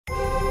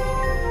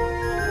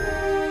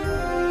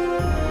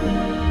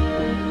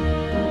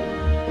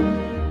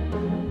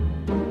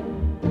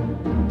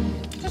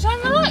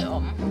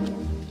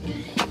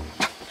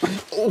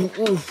What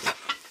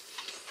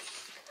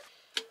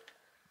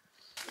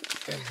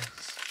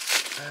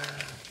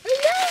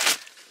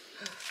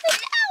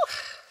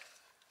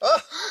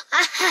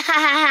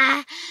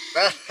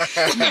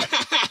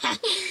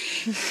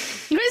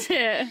is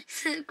it?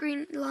 It's a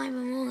green lime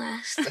among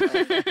us.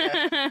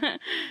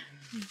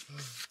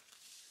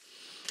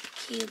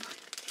 Cube.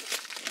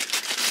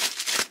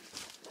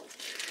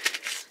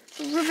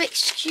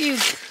 Rubik's cube.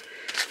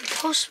 It's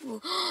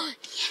impossible.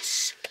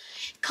 Yes.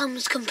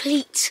 Comes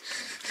complete.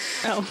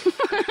 Oh.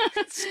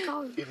 Let's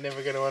go. You're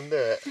never going to undo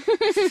it.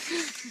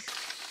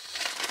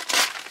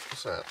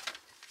 What's that?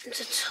 It's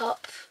a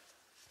top.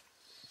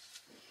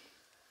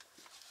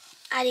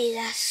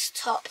 Adidas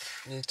top.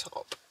 New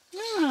top.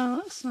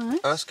 Oh, that's nice.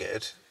 Oh, that's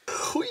good.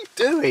 What are you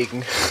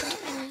doing?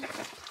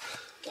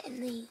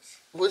 Getting these.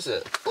 What is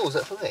it? Oh, is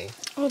that for me?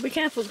 Oh, be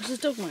careful because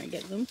the dog might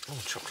get them.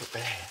 Oh, chocolate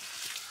bear.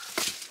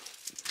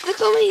 Look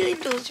how many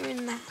Lindors are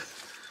in there.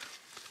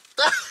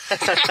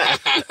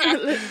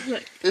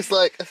 Look. It's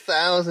like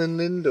 1,000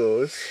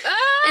 Lindors. Ah!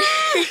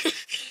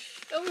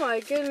 Oh my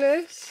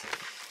goodness.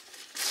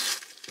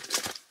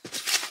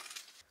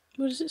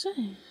 What does it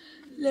say?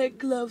 Leg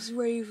gloves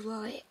rave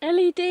light.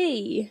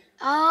 LED.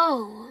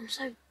 Oh, I'm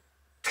so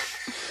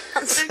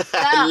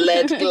dumb.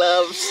 Lead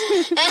gloves.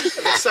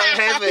 They're so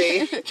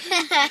heavy.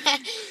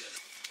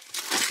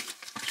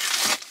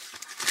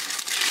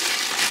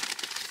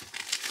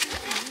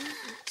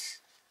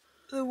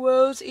 The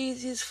world's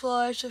easiest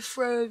flyer to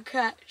throw and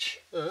catch.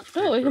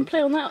 Oh, we can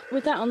play on that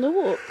with that on the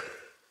walk.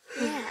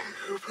 Yeah.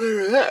 We'll play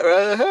with that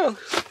around the house.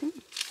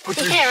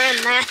 Yeah, around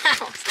the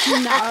house.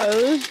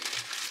 No.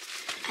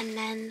 And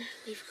then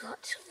we've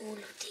got all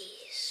of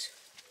these.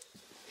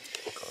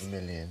 Got a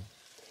million.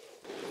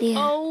 Yeah.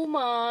 Oh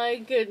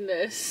my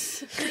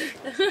goodness.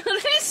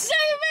 There's so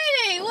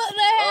many. What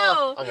the hell?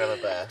 Oh, I'm going to have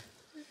a bear.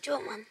 Do you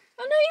want one?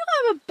 Oh no, you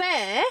have a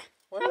bear.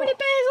 Why How many not?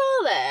 bears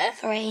are there?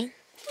 3.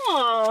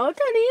 Oh,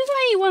 Daddy, you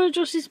don't eat one of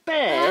Josh's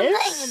bears. I'm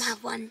letting him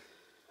have one.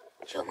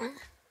 Do you want one?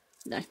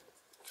 No. Do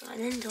you want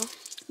an indoor?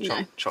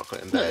 No.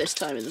 Chocolate in Not bed. this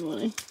time in the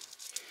morning.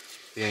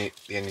 The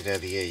only day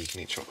of the year you can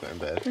eat chocolate in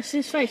bed. That's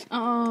his face.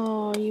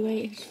 Oh, you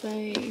ate his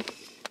face.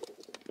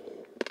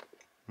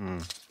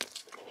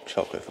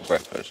 Chocolate for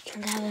breakfast.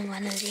 I'm having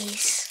one of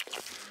these.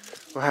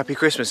 Well, happy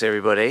Christmas,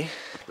 everybody.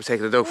 We're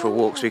taking the dog for a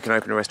walk so we can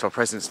open the rest of our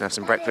presents and have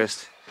some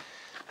breakfast.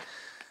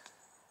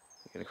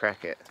 We're going to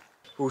crack it.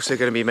 We're also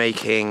going to be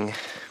making,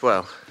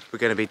 well, we're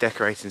going to be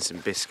decorating some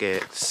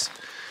biscuits,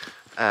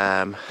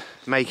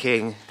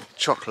 making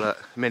chocolate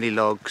mini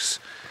logs,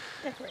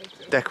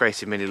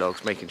 decorating mini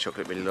logs, making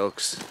chocolate mini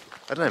logs.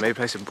 I don't know, maybe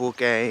play some board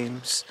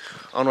games.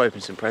 I want to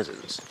open some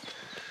presents.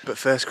 But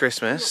first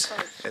Christmas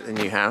at the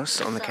new house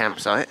on the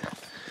campsite.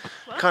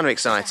 Kind of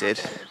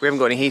excited. We haven't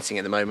got any heating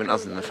at the moment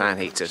other than the fan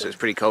heater, so it's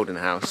pretty cold in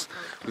the house.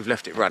 We've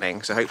left it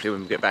running, so hopefully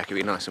when we get back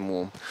it'll be nice and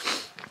warm.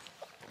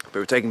 But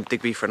we're taking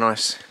Digby for a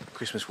nice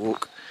Christmas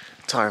walk,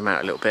 tire him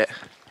out a little bit,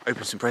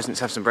 open some presents,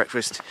 have some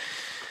breakfast,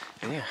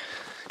 and yeah,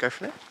 go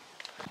from there.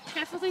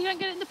 Careful so you don't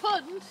get it in the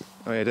pond.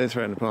 Oh yeah, don't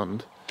throw it in the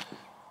pond.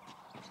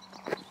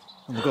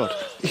 Oh my god,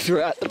 you threw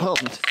it at the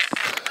pond.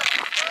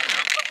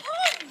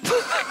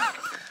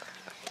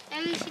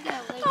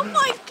 Oh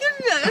my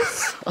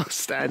goodness! I was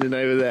standing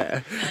over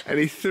there, and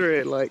he threw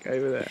it like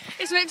over there.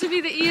 It's meant to be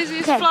the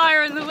easiest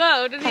flyer in the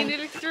world, and he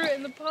nearly threw it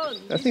in the pond.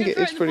 I think it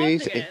is pretty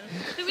easy. Then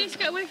we need to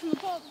get away from the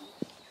pond.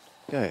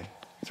 Go,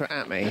 throw it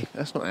at me.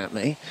 That's not at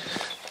me.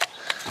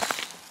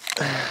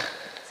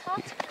 It's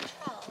hard to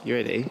control. You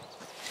ready?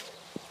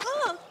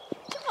 Oh,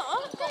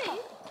 God,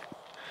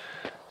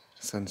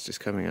 The sun's just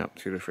coming up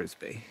to the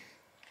frisbee.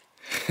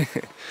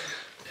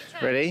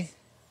 Ready?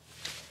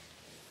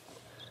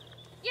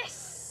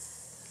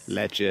 Yes!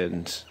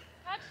 Legend.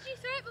 How did you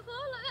throw it before?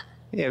 Like that?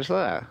 Yeah, just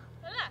like that.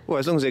 Like that? Well,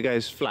 as long as it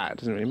goes flat, it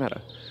doesn't really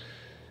matter. What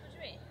do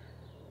you mean?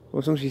 Well,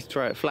 as long as you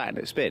throw it flat and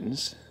it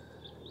spins.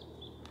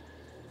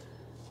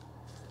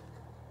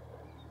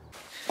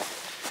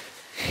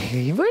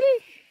 You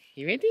ready?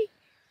 You ready?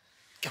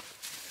 Go.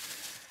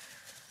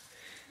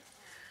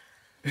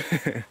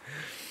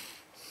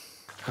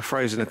 How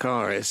frozen the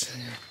car is.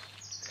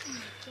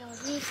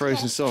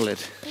 Frozen solid.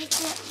 We get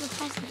the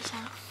presents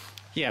out.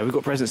 Yeah, we've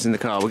got presents in the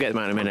car. We'll get them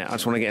out in a minute. I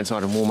just want to get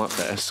inside and warm up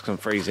first because I'm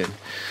freezing.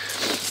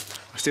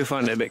 I still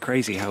find it a bit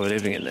crazy how we're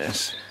living in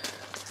this.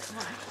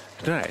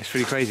 I don't know, it's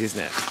pretty crazy, isn't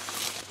it?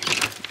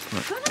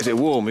 Right. Is it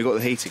warm? We've got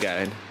the heater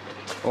going.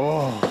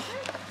 Oh.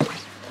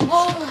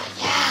 Oh,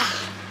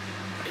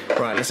 yeah.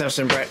 Right, let's have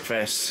some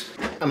breakfast.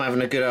 I'm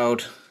having a good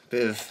old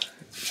bit of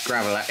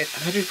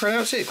gravlax. How do you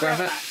pronounce it?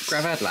 Gravadlax.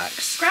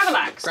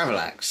 Gravelax.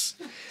 Gravlax.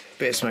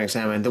 Bit of smoked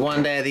salmon. The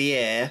one day of the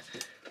year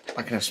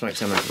I can have smoked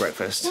salmon for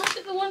breakfast. What's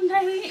it the one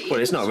day we eat? Well,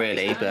 it's not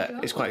really, but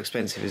it's quite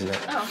expensive, isn't it?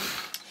 Oh.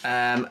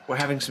 We're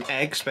having some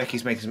eggs.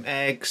 Becky's making some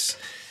eggs.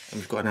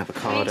 And we've got an We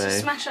avocado. need to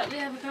smash up the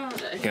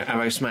avocado. Yeah,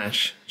 avo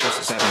smash.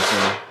 Just having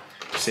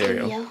some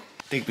cereal. Cereal.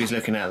 Digby's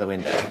looking out the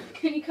window.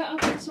 Can you cut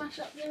up and smash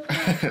up the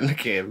avocado? Look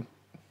at him.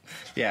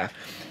 Yeah.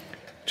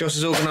 Joss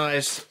has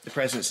organised the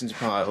presents into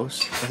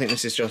piles. I think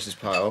this is Joss's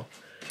pile.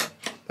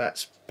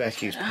 That's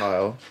Becky's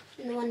pile.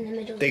 And the one in the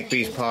middle.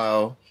 Digby's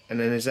pile. And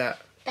then is that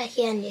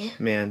Becky and you.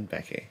 me and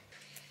Becky.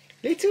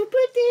 Little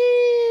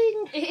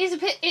pudding!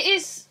 It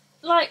is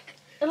like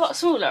a lot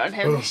smaller on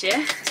him this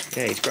year.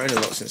 Yeah, he's grown a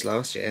lot since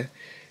last year.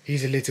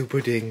 He's a little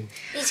pudding.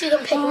 At least we can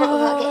pick him up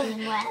without getting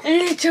him wet. A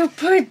little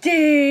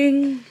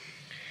pudding.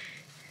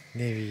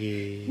 There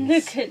he is.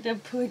 Look at the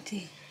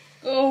pudding.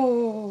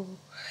 Oh.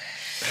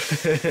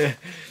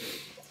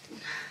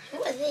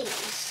 What are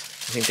these?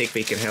 I think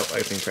Digby can help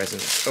opening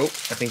presents. Oh,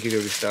 I think he's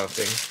already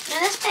starting. No,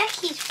 that's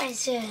Becky's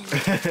present.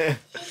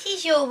 This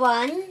is your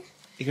one.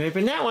 You can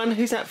open that one.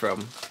 Who's that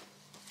from?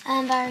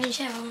 Barry and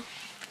Cheryl.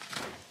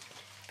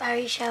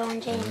 Barry, Cheryl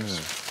and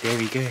James. There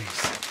he goes.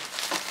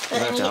 But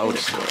I'll have to hold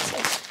it for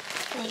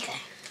him. There you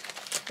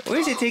go. Where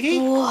is it,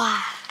 Diggy?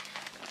 Wow.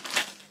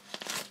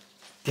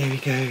 There he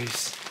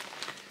goes.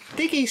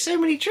 Diggy, so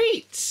many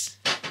treats.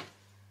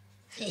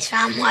 He's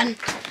found one.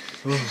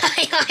 Oh.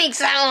 He likes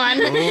that one.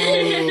 Oh.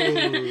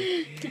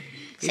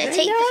 So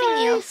take the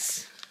thingy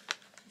off.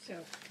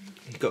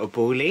 He's got a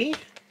ballie.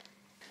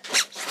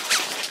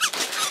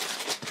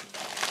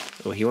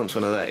 Oh, he wants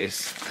one of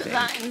those. Put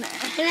that in there.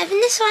 Can I open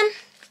this one?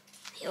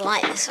 He'll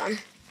like this one.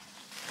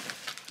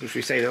 Should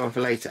we save that one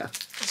for later?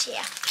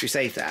 Yeah. Should we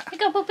save that? Here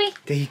you go, Poppy.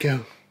 There you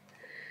go.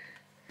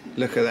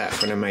 Look at that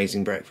for an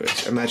amazing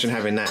breakfast. Imagine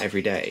having that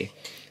every day.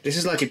 This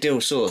is like a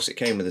dill sauce. It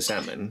came with the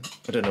salmon.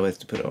 I don't know whether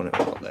to put it on it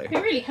or not though. It'd be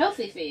really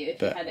healthy for you if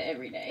But- you had it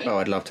every day. Oh,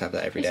 I'd love to have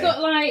that every day. It's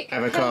got like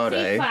Avocado,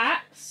 healthy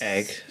fats,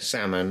 egg,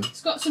 salmon. It's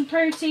got some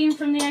protein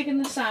from the egg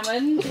and the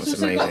salmon. It's That's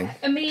also amazing.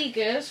 got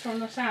omegas from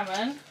the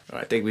salmon.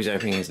 Alright, Digby's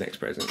opening his next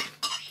present.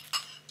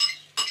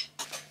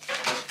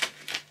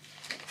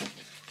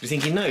 Do you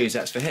think he knows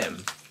that's for him?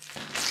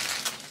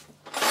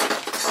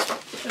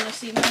 Do you want to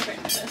see my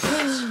breakfast?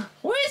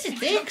 What is it,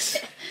 Diggs?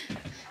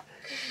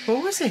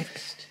 What was it?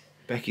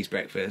 Becky's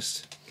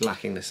breakfast,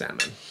 lacking the salmon.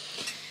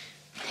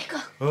 There you go.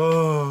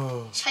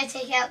 Oh. Should I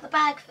take out the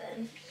bag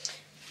then?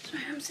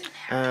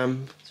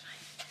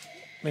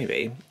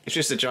 Maybe. It's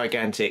just a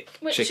gigantic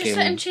Wait, chicken. just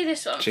let him chew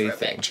this one chew for a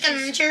thing. bit.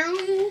 Chicken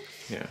chew.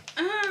 Yeah.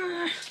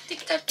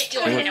 Get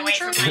your head away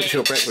from me. It's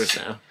your breakfast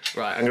now.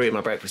 Right, I'm going to eat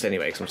my breakfast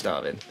anyway because I'm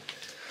starving.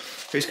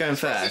 Who's going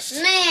first?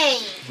 Me.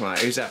 Right,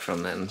 who's that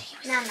from then?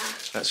 Nana.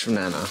 That's from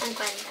Nana. And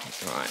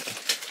Granddad.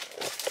 Right.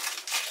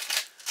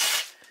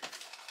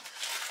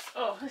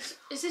 Oh,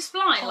 is this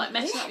blind? Like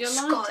messing up your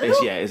let's light?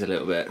 go. Yeah, it is a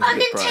little bit. I a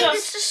bit can bright. take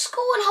this to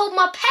school and hold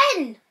my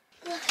pen.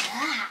 Look at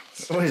that.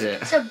 What is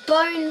it? It's a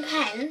bone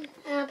pen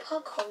and a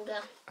pug holder.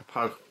 A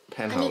pug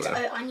pen I need holder.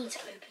 to open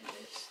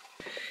this.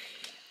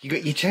 You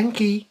got your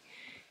chunky.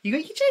 You got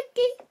your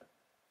chunky.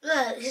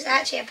 Look, this is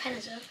actually a pen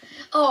as well.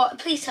 Oh,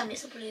 please tell me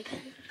it's a blue pen.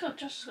 God,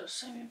 Josh has got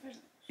so many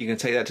presents. You gonna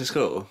take that to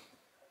school?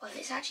 Well, if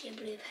it's actually a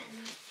blue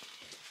pen.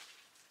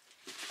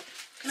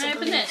 Can I It's a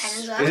open blue this? pen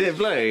as well. Is it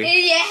blue?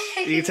 Yeah.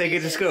 You can take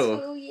it to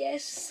school? Oh,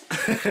 yes.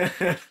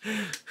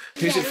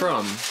 Who's it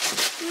from?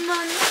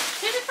 Mum.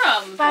 Who's it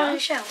from? Barry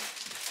and Shell.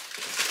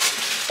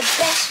 The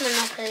best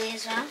Monopoly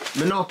as well.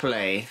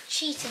 Monopoly.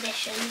 Cheat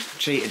edition.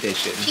 Cheat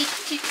edition.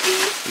 Cheat.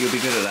 You'll be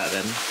good at that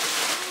then.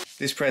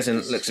 This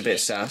present looks a bit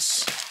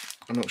sus.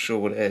 I'm not sure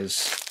what it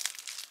is.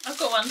 I've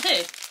got one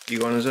too. You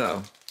got one as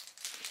well?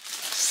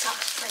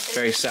 Sucks present.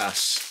 Very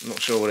sus. I'm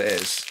not sure what it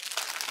is.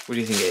 What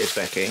do you think it is,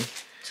 Becky?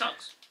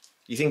 Socks.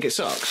 You think it's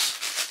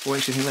socks? Why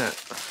do you think that?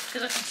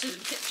 Because I can see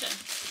the kitchen.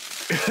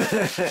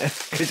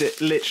 Because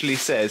it literally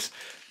says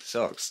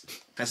socks.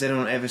 Has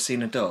anyone ever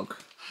seen a dog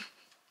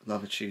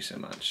love a chew so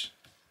much?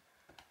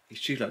 He's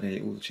chewed like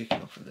nearly all the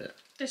chicken off of it.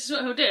 This is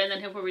what he'll do, and then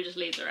he'll probably just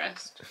leave the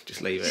rest.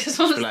 Just leave it. Just Just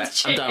wants be like,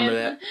 the I'm done with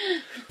it.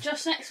 chicken.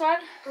 Just next one.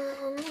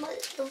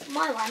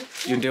 My one.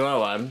 You can do our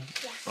one?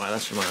 Yeah. Right,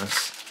 that's from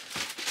us.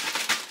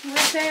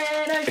 Rip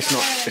it open.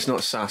 It's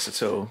not sus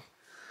at all.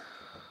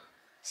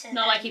 Says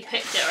Not like he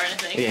picked it or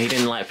anything. Yeah, he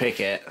didn't like pick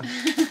it.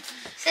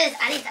 Says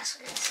Adidas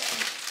what it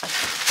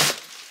says.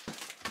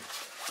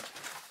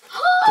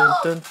 Dun,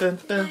 dun, dun,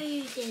 No, dun.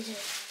 you didn't.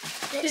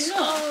 Did Let's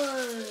not?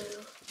 go.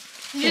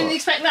 You didn't What?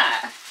 expect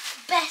that?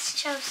 Best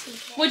Chelsea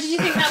kit. What did you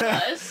think that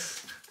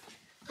was?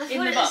 I thought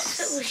in the it box?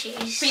 was football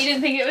shoes. But you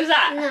didn't think it was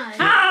that?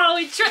 No. Oh,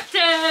 we tricked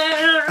him!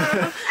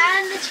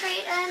 And the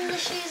treat and the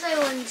shoes I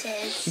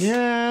wanted.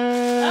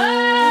 Yeah.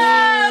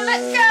 Oh,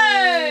 let's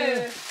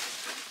go!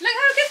 Look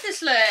how good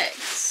this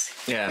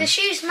looks. Yeah. The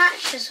shoes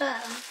match as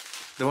well.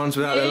 The ones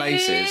without the Ooh,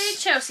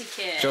 laces. Chelsea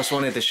kid. Josh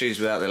wanted the shoes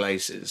without the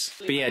laces.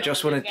 But yeah,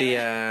 Josh wanted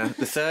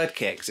the third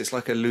kit 'cause it's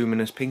like a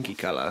luminous pinky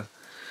colour.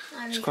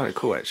 It's quite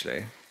cool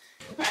actually.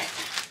 Right.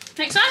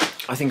 Next one.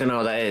 I think I know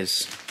what that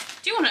is.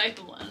 Do you want to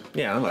open one?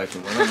 Yeah, I'll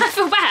open one. I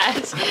feel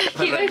bad.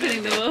 Keep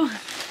opening them all.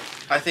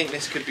 I think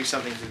this could be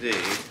something to do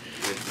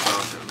with the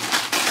bathroom.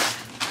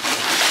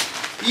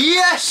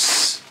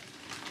 Yes!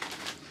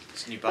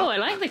 It's a new Oh, bathroom. I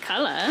like the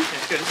colour. Yeah,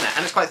 it's good, isn't it?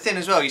 And it's quite thin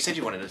as well. You said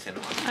you wanted a thin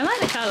one. I like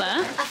the colour.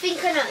 I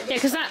think I know. Yeah,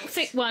 because that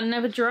thick one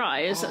never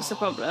dries. That's the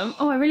problem.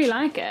 Oh, I really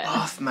like it.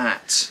 Bath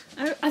mat.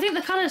 I think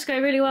the colours go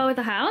really well with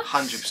the house.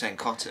 100%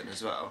 cotton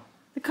as well.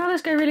 The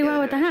colours go really Yeah, well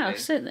with the they do,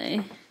 house, don't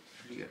they?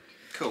 Pretty good.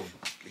 Cool.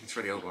 You can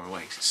throw the old one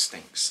away because it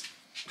stinks.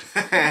 Oh,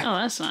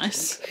 that's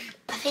nice.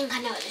 I think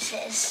I know what this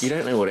is. You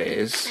don't know what it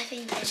is? I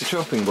think It's a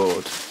chopping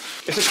board.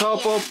 It's a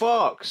cardboard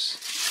box.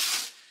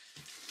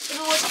 If it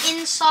was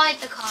inside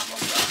the cardboard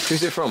box.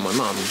 Who's it from? My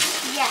mum?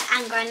 Yeah,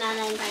 and Grandad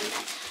and Granddad.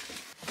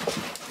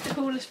 The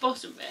coolest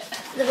bottom bit.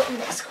 The bottom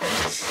bit's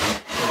coolest.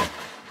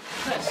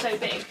 That's so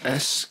big. A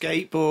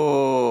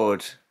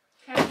skateboard.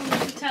 Careful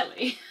with the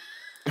telly.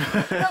 Look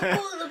how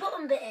cool the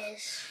bottom bit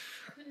is.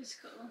 That is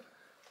cool.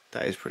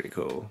 That is pretty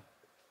cool.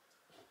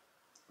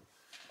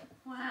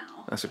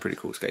 Wow. That's a pretty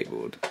cool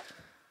skateboard.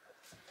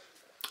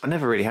 I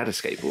never really had a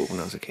skateboard when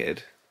I was a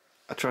kid.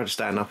 I tried to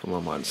stand up on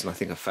one once and I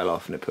think I fell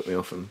off and it put me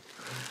off them.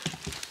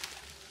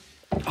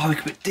 Oh, we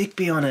could put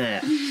Digby on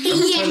it.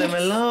 And pull him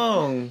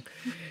along.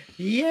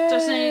 Yeah.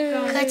 Doesn't it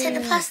go? Can I take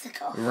the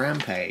plastic off?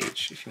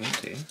 Rampage, if you want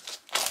to.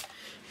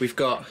 We've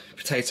got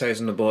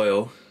potatoes on the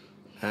boil.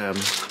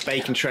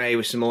 Bacon tray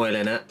with some oil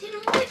in it.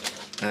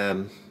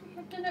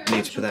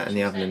 Need to put that in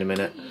the oven in a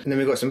minute. And then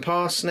we've got some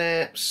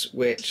parsnips,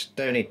 which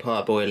don't need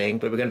parboiling,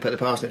 but we're going to put the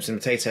parsnips and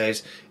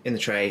potatoes in the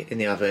tray in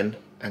the oven,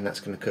 and that's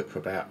going to cook for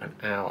about an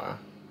hour,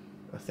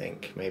 I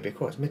think, maybe.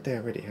 Cool, it's midday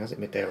already. How's it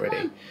midday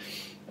already?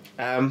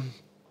 But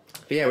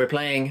yeah, we're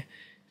playing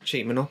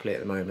cheat Monopoly at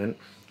the moment.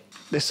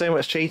 There's so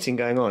much cheating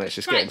going on, it's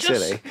just getting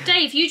silly.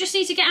 Dave, you just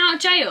need to get out of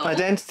jail.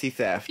 Identity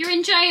theft. You're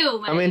in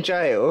jail, mate. I'm in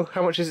jail.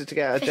 How much is it to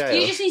get out of jail?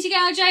 You just need to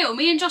get out of jail.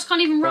 Me and Josh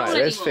can't even roll Right,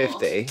 there's anymore.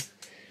 50.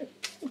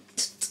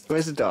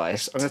 Where's the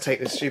dice? I'm going to take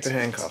this stupid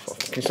handcuff off.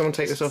 Can someone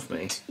take this off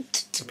me?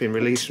 I've been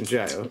released from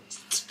jail.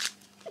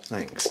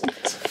 Thanks.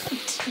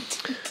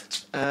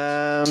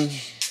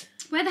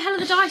 Where the hell are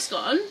the dice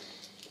gone?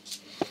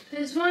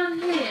 There's one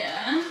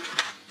here.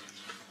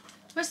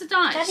 Where's the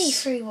dice? Daddy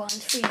threw one,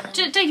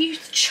 Dave, you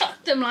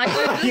chucked them like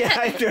over the Yeah,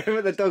 I head. do,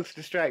 but the dogs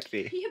distract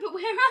me. Yeah, but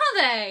where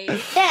are they?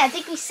 Yeah,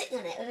 Digby's sitting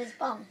on it with his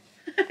bum.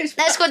 No,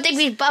 it's got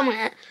Digby's bum on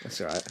it. That's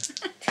alright.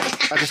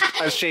 I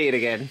just cheated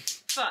again.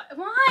 But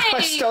why?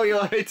 I stole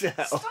your hotel.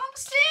 Stop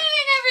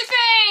stealing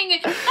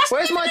everything! That's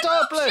Where's not my even an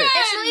dark blue? option.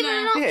 It's not even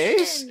an option. It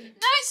is. No,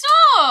 it's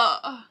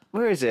not.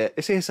 Where is it?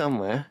 It's here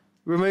somewhere.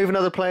 Remove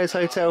another player's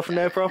hotel from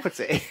their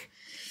property.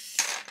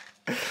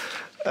 Give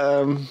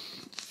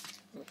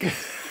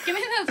me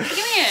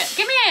it.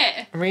 Give me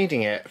it. I'm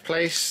reading it.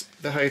 Place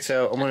the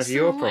hotel on one of That's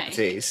your the wrong way.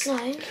 properties. No,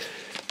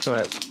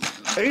 Right.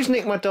 Who's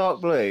nicked my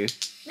dark blue?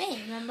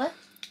 me, remember?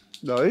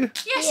 No.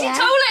 Yes, Yeah. you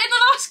told it in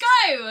the last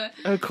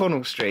go.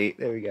 O'Connell Street.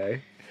 There we go.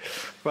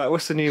 Right,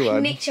 what's the new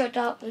one? Nicked your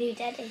dark blue,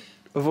 Daddy.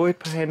 Avoid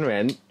paying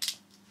rent.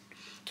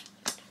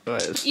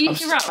 Right, You need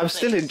to roll, I'm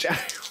still in please. jail.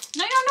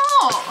 No,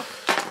 you're not.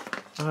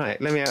 Alright,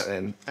 let me out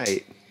then.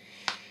 8.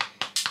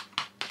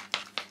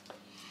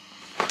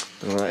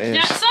 Alright,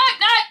 No, so,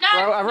 no,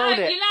 Well, I rolled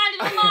no, it. you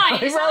landed on mine. I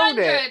It's rolled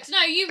 100. it.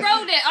 No, you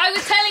rolled it. I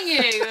was telling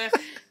you.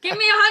 Give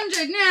me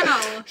 100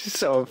 now. This is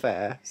so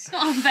unfair. It's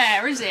not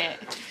unfair, is it?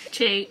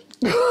 Cheat.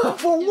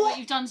 For Like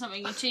you've done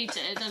something, you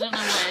cheated. I don't know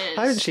what it is.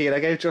 I didn't cheat, I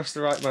gave Josh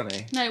the right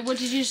money. No, what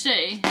did you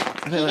see?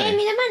 I don't know. He gave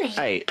me the money.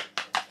 8.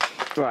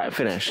 Right,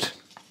 finished.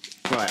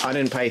 Right, I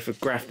didn't pay for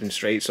Grafton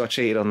Street, so I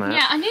cheated on that.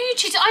 Yeah, I knew you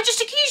cheated. I just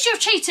accused you of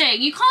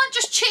cheating. You can't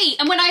just cheat,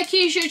 and when I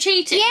accuse you of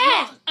cheating, Yeah.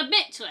 not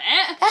admit to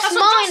it. That's what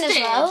mine Josh as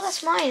did. well.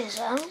 That's mine as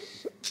well.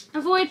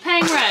 Avoid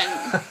paying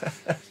rent.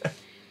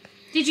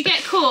 Did you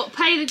get caught?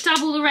 Pay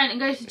double the rent and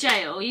go to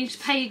jail. You need to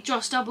pay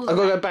Josh double the I've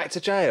got to rent. go back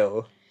to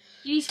jail.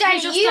 You need to pay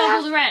Dad, Josh you double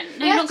have- the rent.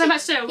 No, you you're have not going to-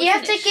 back to jail. You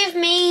have to give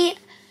me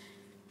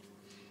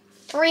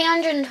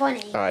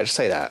 320. Alright, just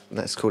say that.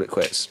 Let's call it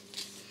quits.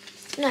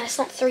 No, it's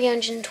not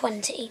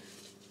 320.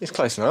 It's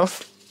close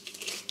enough.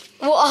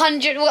 What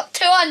 100? What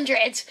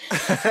 200?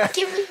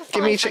 Give me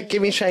 500.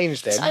 Give me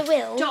change then. I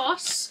will.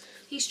 Josh,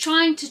 he's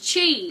trying to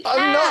cheat. I'm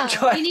How? not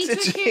trying You need to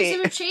accuse cheat.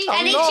 him of cheating.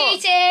 I'm Any not.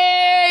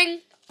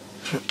 cheating?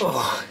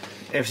 Oh,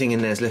 everything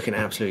in there is looking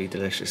absolutely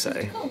delicious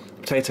though.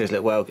 Potatoes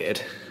look well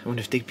good. I wonder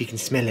if Digby can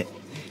smell it.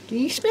 Can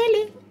you smell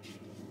it?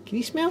 Can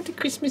you smell the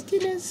Christmas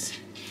dinners?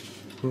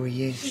 Oh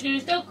yes. You do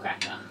his dog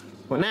cracker.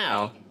 What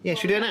now? Yeah,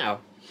 should we do it now?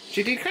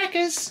 Should we do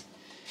crackers?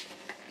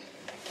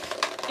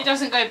 It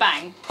doesn't go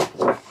bang,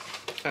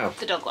 Oh,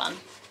 the dog one.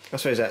 I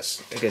suppose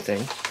that's a good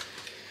thing.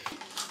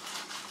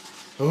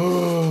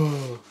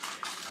 Oh,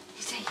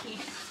 He's taking it.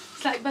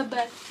 It's like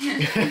Bubba.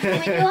 Can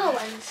we do our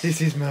ones? this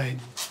is mine.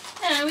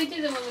 No, we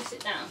do them when we sit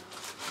down.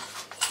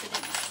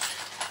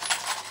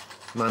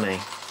 Money.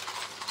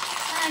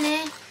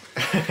 Honey.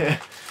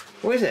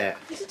 What is it?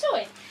 It's a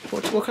toy.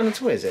 What kind of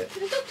toy is it?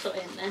 There's a dog toy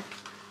in there.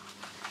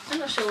 I'm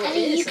not sure what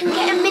Honey, it is. you can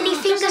get a mini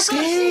finger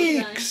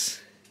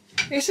Eggs.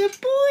 It's a bully.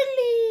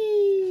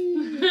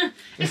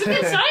 It's a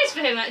good size for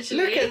him, actually.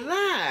 Look at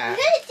that.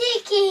 Look,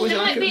 Dicky. Was it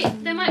There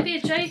like there might be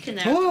a joke in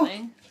there. Oh. Or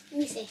something. Let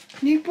me see.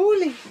 New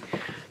bully.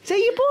 Is that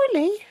your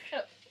bully?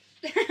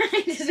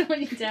 He doesn't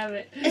want you to have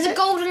it. It's a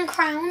golden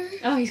crown.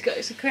 Oh,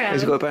 it's a crown.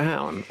 Has it got a bow hat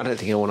on? I don't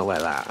think I want to wear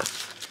that.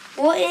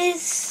 What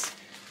is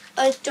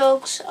a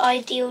dog's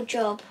ideal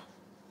job?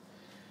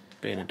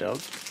 Being a dog.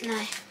 No.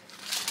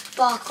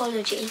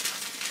 Barkology.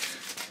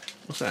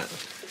 What's that?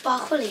 Bar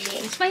holiday.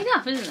 It's made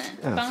up, isn't it?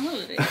 Oh. Bank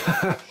holiday.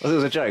 Well, it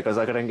was a joke. I was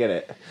like, I don't get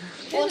it.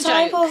 What It's a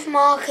type joke. of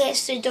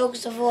markets do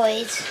dogs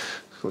avoid?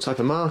 What type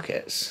of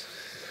markets?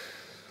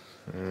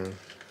 Don't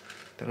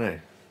know.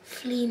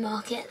 Flea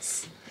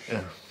markets.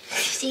 Oh.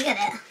 Do you get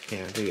it?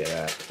 Yeah, I do get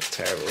that. That's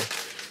terrible.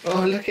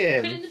 Oh, look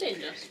at Put it in him. the bin,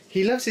 Josh.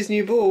 He loves his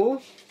new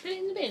ball. Put it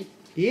in the bin.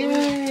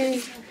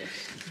 Yay!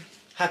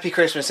 Happy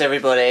Christmas,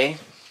 everybody.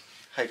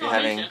 Hope you're Oh,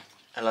 having Lisa.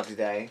 a lovely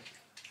day.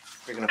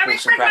 We're going to pull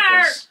some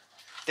crackers.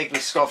 Digby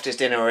scoffed his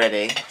dinner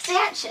already. See,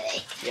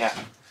 actually. Yeah.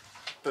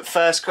 But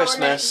first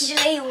Christmas... Oh,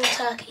 no, you ate all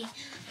turkey.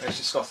 Let's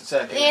just scoff the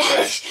turkey.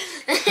 Yes.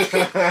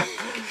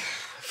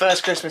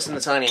 First Christmas in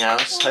the tiny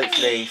house.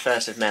 Hopefully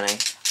first of many.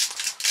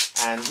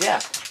 And yeah.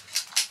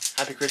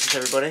 Happy Christmas,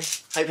 everybody.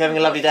 Hope you're having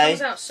a lovely day.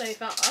 Comes out so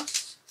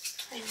fast.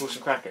 Pull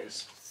some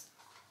crackers.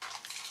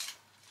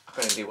 I'm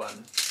going to do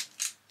one.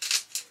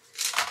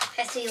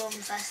 Let's do your one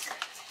first.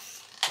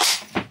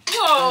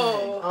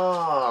 Whoa!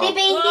 Oh.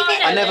 Baby,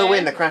 I never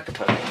win the cracker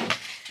pudding.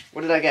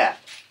 What did I get?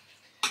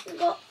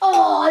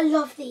 Oh, I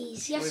love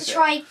these. You have What to is it?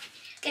 try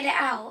get it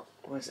out.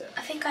 What is it?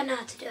 I think I know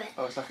how to do it.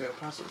 Oh, it's like a little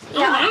puzzle.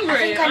 Yeah, I'm hungry. I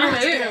think I know how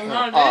to do it.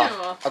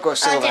 Oh, I've got a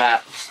silver yeah.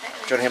 hat. Do you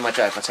want to hear my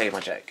joke? I'll tell you my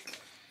joke.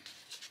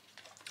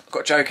 I've got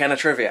a joke and a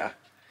trivia.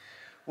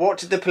 What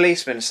did the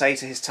policeman say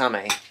to his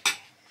tummy?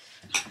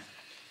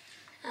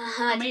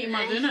 I'm eating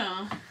my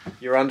dinner.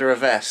 You're under a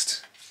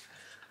vest.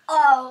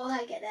 Oh,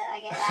 I get it. I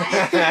get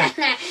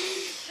that.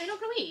 Are you not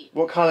going to eat?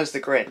 What colour's the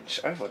Grinch?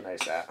 Everyone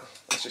knows that.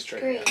 That's just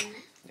trivia. Green.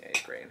 Yeah,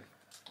 he's green.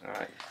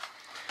 Alright.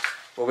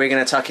 Well, we're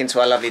going to tuck into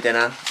our lovely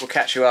dinner. We'll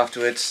catch you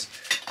afterwards.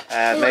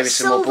 Maybe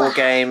some more board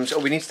games. Oh,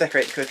 we need to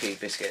decorate the cookie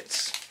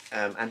biscuits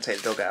and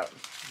take the dog out.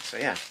 So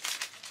yeah.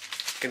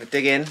 Going to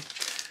dig in.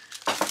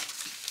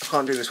 I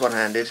can't do this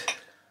one-handed.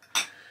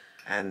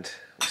 And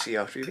we'll see you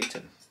after you've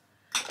eaten.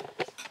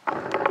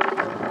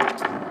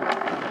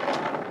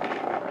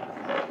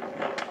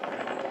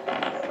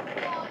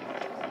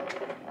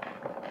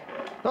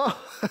 Oh!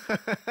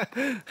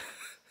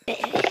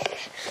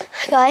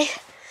 Guys,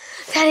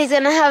 Daddy's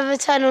gonna have a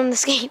turn on the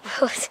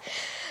skateboard.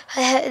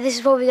 This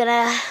is probably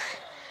gonna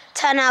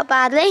turn out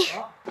badly.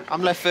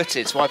 I'm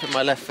left-footed, so I put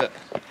my left foot.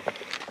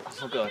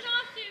 Oh god.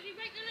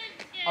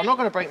 I'm not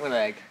going to break my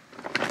leg.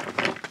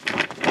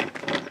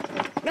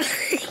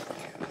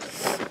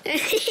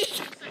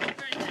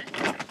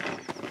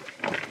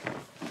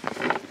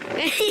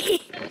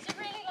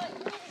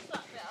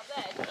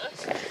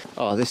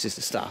 Oh, this is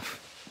the stuff.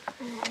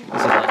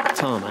 This is like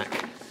tarmac.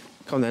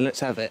 Come on then, let's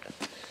have it.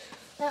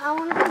 No, I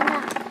want to come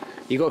down.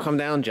 You got to come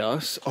down,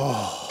 Joss.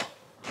 Oh,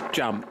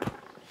 jump.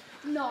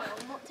 No,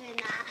 I'm not doing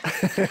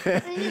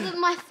that. This is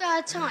my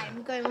third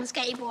time going on a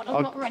skateboard.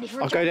 I'm not ready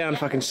for a I'll go jump down yet.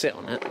 if I can sit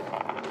on it.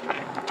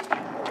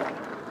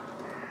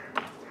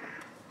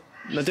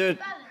 Now do a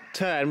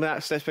turn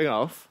without stepping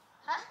off.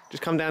 Huh?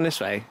 Just come down this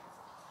way.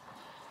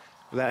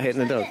 Without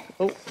hitting the dog.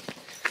 Oh,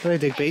 hello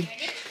Digby.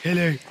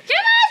 Hello.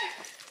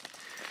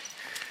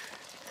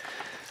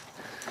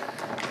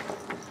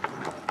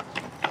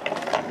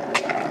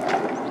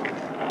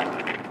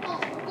 Oh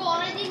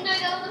God, I didn't know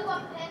there was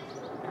one pin.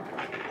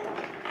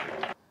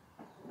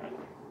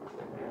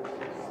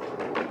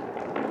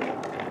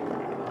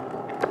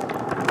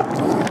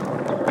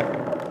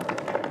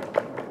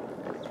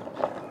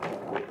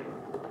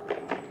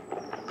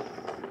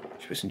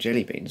 Should put some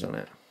jelly beans on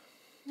it.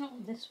 Not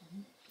with this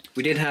one.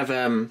 We did have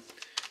a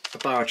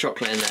bar of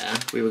chocolate in there.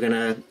 We were going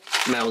to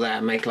melt that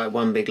and make like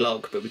one big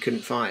log, but we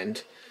couldn't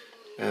find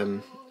a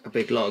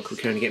big log. We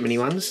could only get mini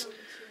ones.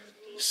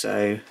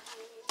 So,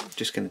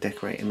 just going to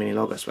decorate a mini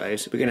log, I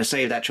suppose. We're going to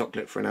save that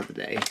chocolate for another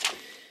day.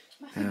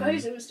 Matthew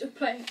Bozo was still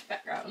playing in the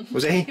background.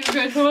 Was he? He was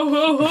going, ho,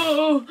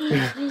 ho,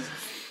 ho.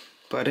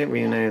 But I don't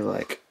really know,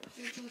 like,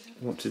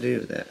 what to do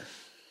with it.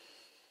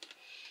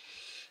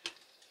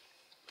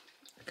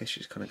 I guess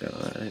you just kind of go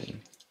like that, don't you?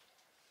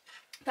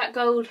 That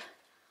gold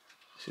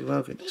This is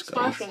well good, this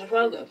guy. sparkling as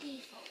well, though.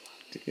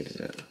 Too good, is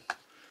it?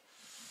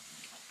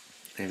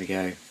 There we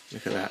go.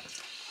 Look at that.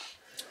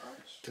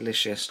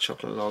 Delicious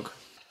chocolate log,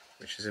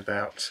 which is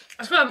about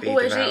That's why I'm be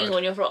always devoured. eating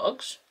on your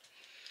vlogs.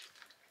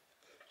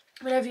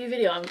 Whenever you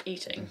video, I'm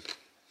eating.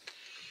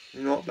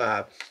 Not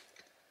bad.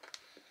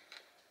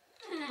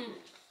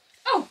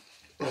 Oh!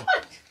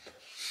 What?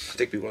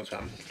 Digby wants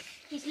one.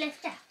 He's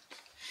left out.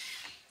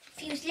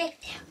 He was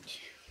left out.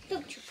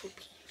 Look, you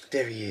poopy.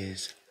 There he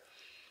is.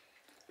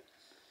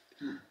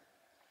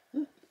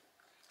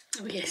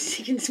 Oh yes,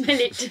 you can smell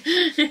it.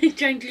 He's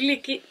trying to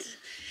lick it.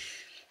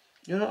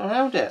 You're not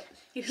allowed it.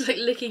 He was like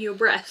licking your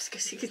breast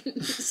because he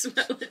couldn't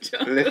smell the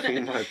chocolate.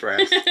 Licking my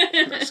breast.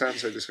 That sounds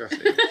so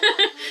disgusting.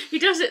 He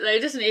does it though,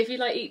 doesn't he? If you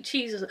like eat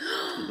cheese or something.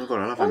 Oh my god,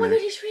 I love Oh my Anna.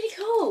 god, it's really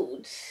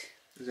cold.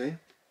 Is he?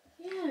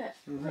 Yeah,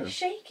 no. it's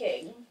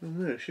shaking. Oh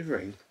no,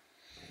 shivering.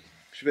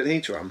 Should we put the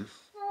heater on?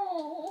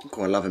 Oh.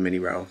 God, I love a mini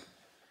roll.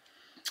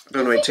 I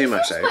don't want to eat too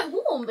much He's though. quite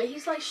warm, but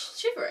he's like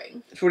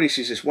shivering. It's probably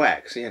she's just wet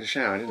because he had a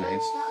shower, didn't he?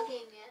 Don't start a game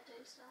yet.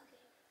 Don't start a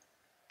game.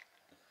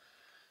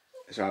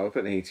 It's alright, we'll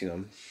put the heating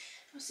on.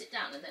 I'll sit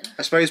down and then.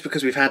 I suppose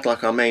because we've had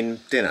like our main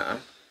dinner,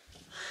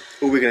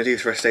 all we're going to do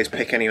for the rest of today's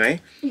pick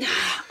anyway. Nah,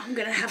 I'm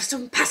going to have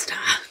some pasta.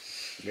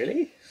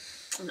 Really?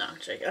 No, I'm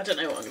joking. I don't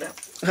know what I'm going to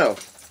have. Oh.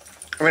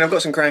 I mean, I've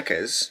got some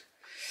crackers.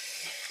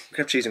 We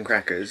can have cheese and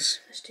crackers.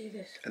 Let's do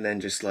this. And then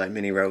just like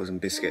mini rolls and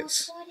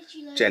biscuits.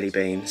 Jelly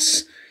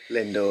beans.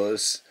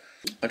 Lindors.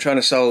 I'm trying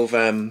to solve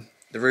the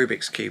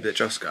Rubik's Cube that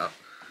Joss got.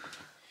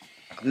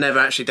 I've never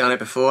actually done it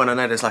before, and I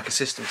know there's like a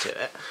system to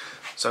it.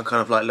 So I'm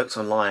kind of like looked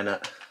online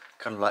at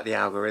kind of like the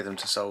algorithm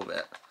to solve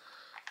it.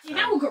 An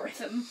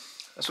algorithm?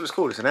 That's what it's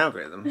called, it's an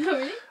algorithm. Oh,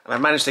 really? And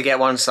I've managed to get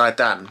one side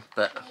done,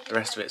 but the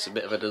rest of it's a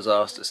bit of a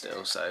disaster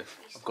still, so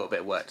I've got a bit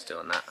of work to do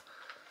on that.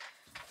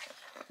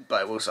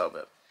 But I will solve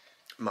it.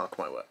 Mark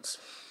my words.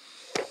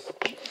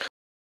 I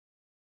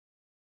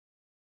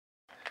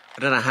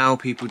don't know how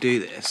people do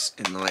this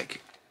in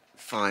like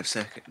 5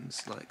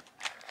 seconds. Like,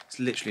 it's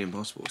literally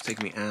impossible. It's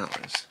taking me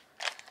hours.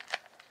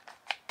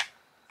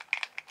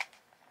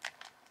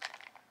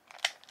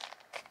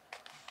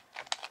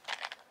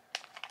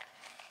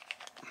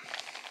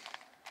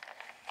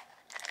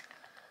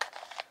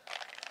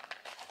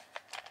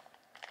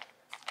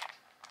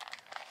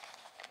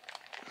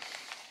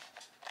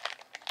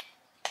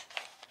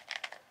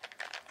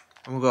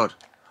 Oh my god.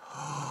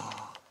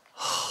 Are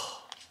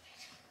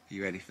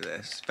you ready for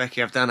this?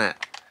 Becky, I've done it.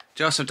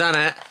 Joss, I've done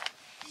it.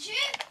 Did you?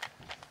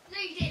 No,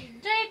 you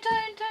didn't.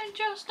 Don't,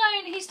 Joss,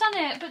 don't. He's done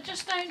it, but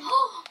just don't.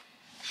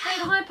 Play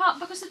the high part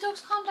because the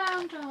dogs calm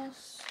down,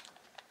 Joss.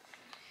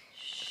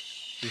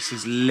 This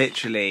has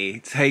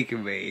literally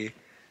taken me...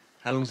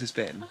 How long's this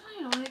been?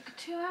 I don't know, like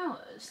 2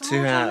 hours. The 2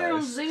 whole time we were on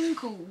hours. Zoom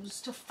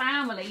calls to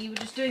family, you were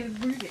just doing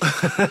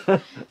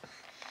Rubiks.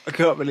 I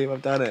can't believe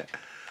I've done it.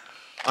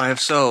 I have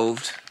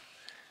solved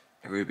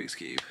a Rubik's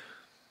Cube.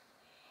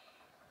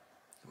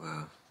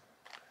 Wow.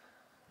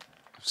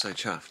 I'm so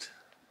chuffed.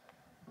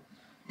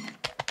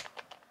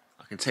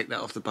 I can take that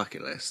off the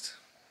bucket list.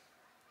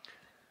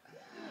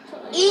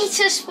 Eat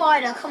a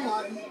spider, come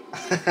on.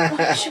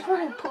 I should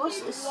probably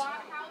pause this.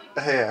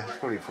 Yeah,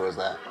 probably pause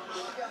that.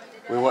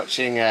 We're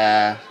watching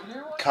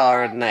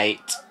Cara and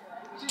Nate,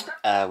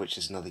 which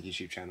is another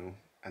YouTube channel,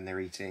 and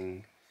they're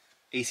eating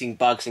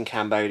bugs in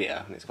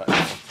Cambodia, and it's quite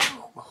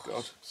cool. Oh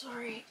god.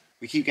 Sorry.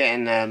 We keep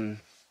getting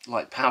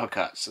like power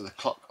cuts, so the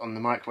clock on the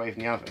microwave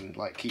in the oven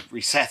like keep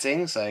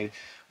resetting, so we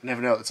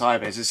never know what the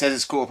time is. It says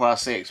it's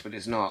 6:15, but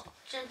it's not.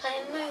 Should I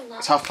play a moon?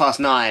 It's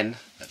 9:30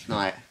 at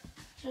night.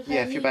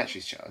 Yeah, if your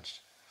battery's charged.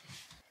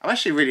 I've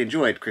actually really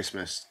enjoyed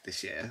Christmas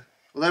this year.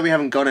 Although we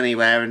haven't gone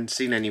anywhere and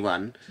seen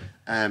anyone,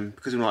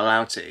 because we're not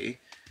allowed to,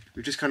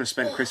 we've just kind of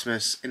spent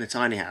Christmas in a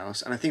tiny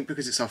house, and I think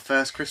because it's our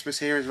first Christmas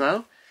here as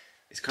well,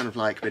 it's kind of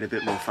like been a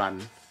bit more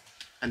fun.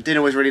 And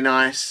dinner was really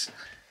nice,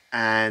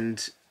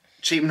 and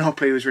Cheap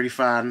Monopoly was really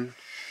fun.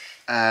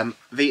 I've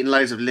eaten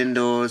loads of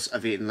Lindors,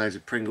 I've eaten loads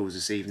of Pringles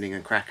this evening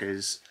and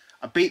crackers.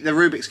 I beat the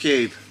Rubik's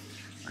Cube.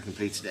 I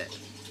completed it.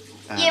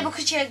 Yeah,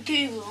 because you had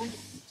Google.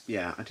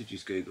 Yeah, I did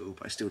use Google,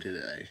 but I still did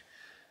it though.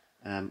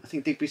 I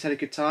think Digby's had a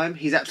good time.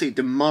 He's absolutely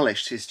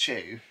demolished his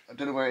chew. I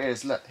don't know where it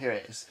is. Look, here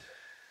it is.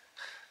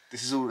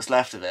 This is all that's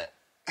left of it.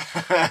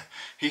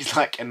 He's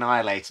like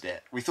annihilated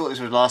it. We thought this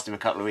would last him a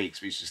couple of weeks,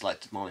 but he's just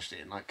like demolished it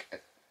in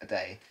like a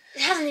day.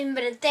 It hasn't even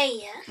been a day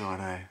yet. Oh, I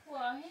know.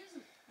 Well, he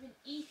hasn't been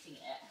eating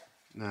it.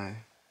 No.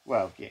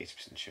 Well, yeah,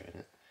 80% sure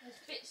in it. There's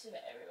bits of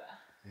it everywhere.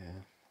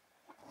 Yeah.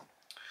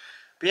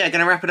 But yeah,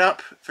 gonna wrap it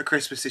up for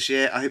Christmas this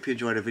year. I hope you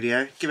enjoyed the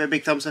video. Give it a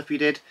big thumbs up if you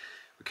did.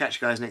 We'll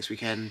catch you guys next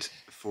weekend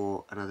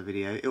for another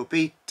video. It'll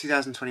be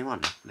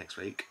 2021 next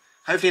week.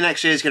 Hopefully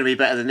next year is going to be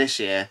better than this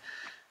year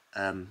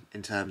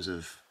in terms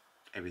of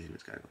everything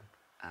that's going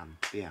on.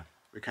 But yeah,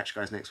 we'll catch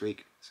you guys next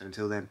week. So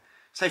until then,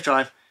 safe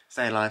drive,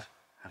 stay alive,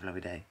 have a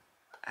lovely day,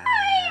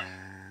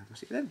 and we'll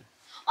see you then.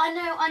 I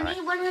know,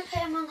 need when I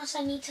play Among Us,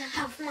 I need to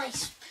have my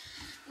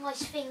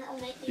thing that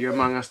will make me... You're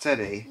Among Us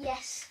Teddy?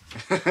 Yes.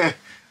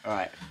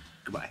 Alright,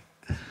 goodbye.